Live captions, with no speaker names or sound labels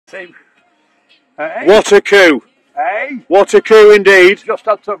2. What a coup! Hey! What a coup indeed! Just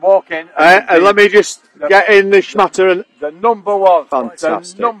had to walk in. And let me just get in the schmatter and... The number 1.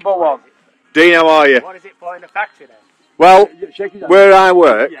 Fantastic. The number 1. Dean, how are you? What is it for in the factory then? Well, where I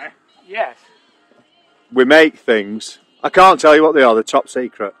work, Yeah. Yes. we make things. I can't tell you what they are, they're top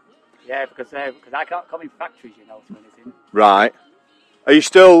secret. Yeah, because I can't come in factories, you know, to anything. Right. Are you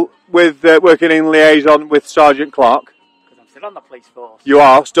still with working in liaison with Sergeant Clark? Because I'm still on the police force. You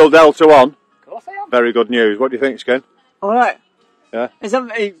are? Still Delta One? Of course I am. Very good news. What do you think, Skin? Alright. Yeah.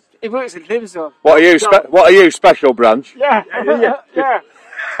 He works in Liverpool. What are you, special branch? Yeah. Yeah.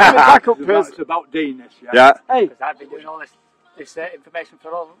 Backup It's about Dean this, Yeah. Hey. Because I've been doing all this information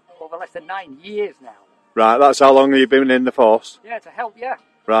for over less than 9 years now. Right, that's how long you've been in the force? Yeah, to help, yeah.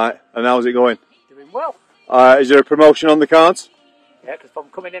 Right, and how's it going? Doing well. Is there a promotion on the cards? Yeah, because I'm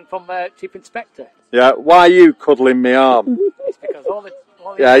coming in from Chief Inspector. Yeah, why are you cuddling my arm? It's because all the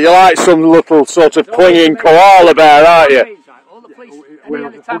Yeah, you're like some little sort of clinging koala bear, aren't you? All the police, we're any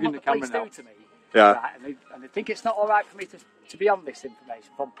other time what hugging the the camera police now. do to me, Yeah. right, and they think it's not all right for me to be on this information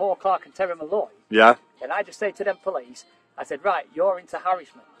from Paul Clark and Terry Malloy, Yeah, and I just say to them police, I said, right, you're into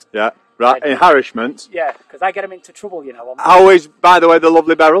harassment. yeah. Right, in harassment. Yeah, because I get them into trouble, you know. How is, by the way, the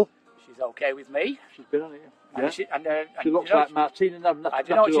lovely Beryl? She's okay with me. She's been on it. And Yeah. she She looks you know, like Martina and I've I don't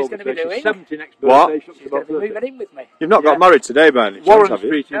know what she's going to be doing. She's 70 next What? birthday. She's going to be moving in with me. You've not got Yeah. married today, by any chance, Warren have you?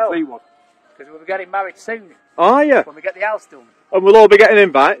 Street in No. Fleetwood. Because we'll be getting married soon, Are you? when we get the house done. And we'll all be getting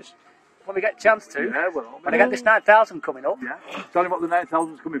invites? When we get a chance to. Yeah, well, When I get this 9,000 coming up, Yeah. Tell him what the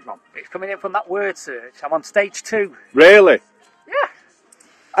 9,000's coming from. it's coming in from that word search. I'm on stage 2. Really? Yeah.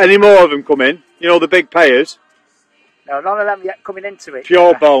 Any more of them come in? You know, the big payers? No, none of them yet coming into it.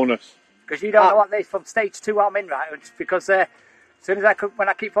 Pure bonus. Because you don't know what this from stage 2 I'm in, right? It's because as soon as when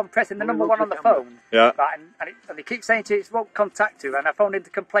I keep on pressing the number 1 on the phone, Yeah. right, and they keep saying to you it won't contact you, and I phoned into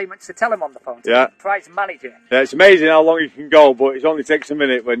complainants to tell them on the phone, to Yeah. the prize manager. Yeah, it's amazing how long you can go, but it only takes a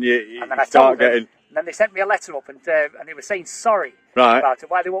minute when you And then I start told them, getting... and then they sent me a letter up, and they were saying sorry Right. about it,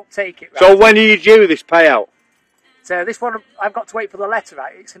 why they won't take it. Right? So when are you due this payout? So this one, I've got to wait for the letter,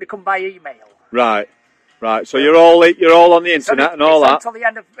 right? It's going to come by email. Right. Right, so you're all on the internet and all that? Until the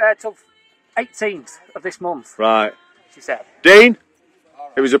end of, till 18th of this month, Right. she said. Dean,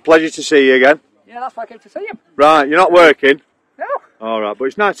 it was a pleasure to see you again. Yeah, that's why I came to see him. Right, you're not working? No, All right, but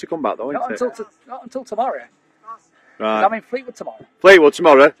it's nice to come back though, not isn't it? until tomorrow. Right. I'm in Fleetwood tomorrow. Fleetwood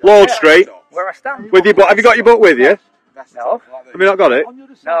tomorrow, Lord Yeah. Street. Where I stand. With your book. Have you got your book with you? No, Have you not got it? On the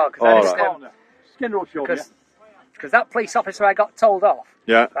other side. no, because All I just right. Skin roll show, yeah. because that police officer I got told off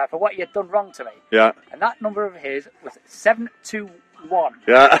Yeah, right, for what he had done wrong to me, yeah, and that number of his was 721.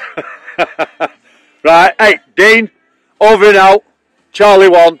 yeah. Right, hey, Dean, over and out. Charlie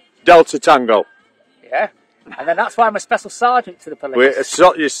 1, Delta Tango. Yeah, and then that's why I'm a special sergeant to the police.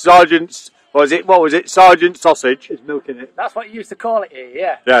 Your sergeant's, what was it? Sergeant Sausage. It's milking it. That's what you used to call it here.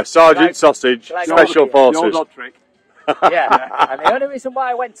 Yeah, Yeah, Sergeant Like- Sausage, like Special all of The Forces. old odd trick. yeah. And the only reason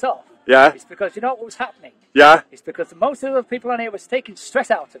why I went off Yeah, is because you know what was happening. yeah. It's because most of the people on here was taking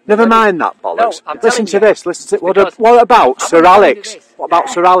stress out of me. Never mind that bollocks. No, I'm Listen telling to you. this. Listen to Because what about I'm Sir gonna tell you Alex? this. What about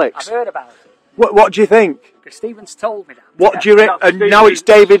Yeah, Sir Alex? I've heard about it. What do you think? Because Stephen's told me that. What do you? That's And now it's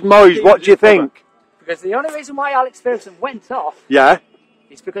David Moyes. What do you think? Because the only reason why Alex Ferguson went off Yeah.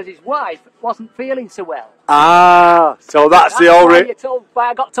 is because his wife wasn't feeling so well. Ah, so that's the whole. Why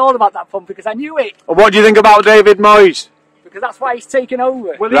I got told about that fun, because I knew it. What do you think about David Moyes? Because that's why he's taken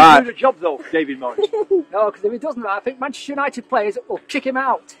over. Will he Right. do the job though, David Moyes? No, because if he doesn't, I think Manchester United players will kick him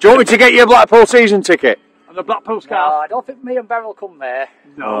out. Do you want me to get you a Blackpool season ticket? And the Blackpool No, scarf? I don't think me and Beryl will come there.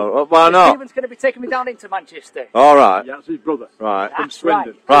 Oh, why not? Stephen's going to be taking me down into Manchester. All right, Yeah, that's his brother. right, That's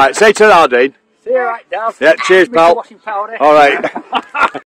Swindon. right. Right. Say to that, Dean. See you right, Dal. Yeah, cheers, Mr. pal. Washing powder. All right.